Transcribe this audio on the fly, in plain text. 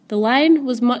The lion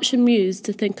was much amused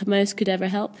to think a mouse could ever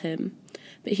help him,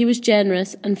 but he was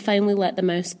generous and finally let the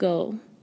mouse go.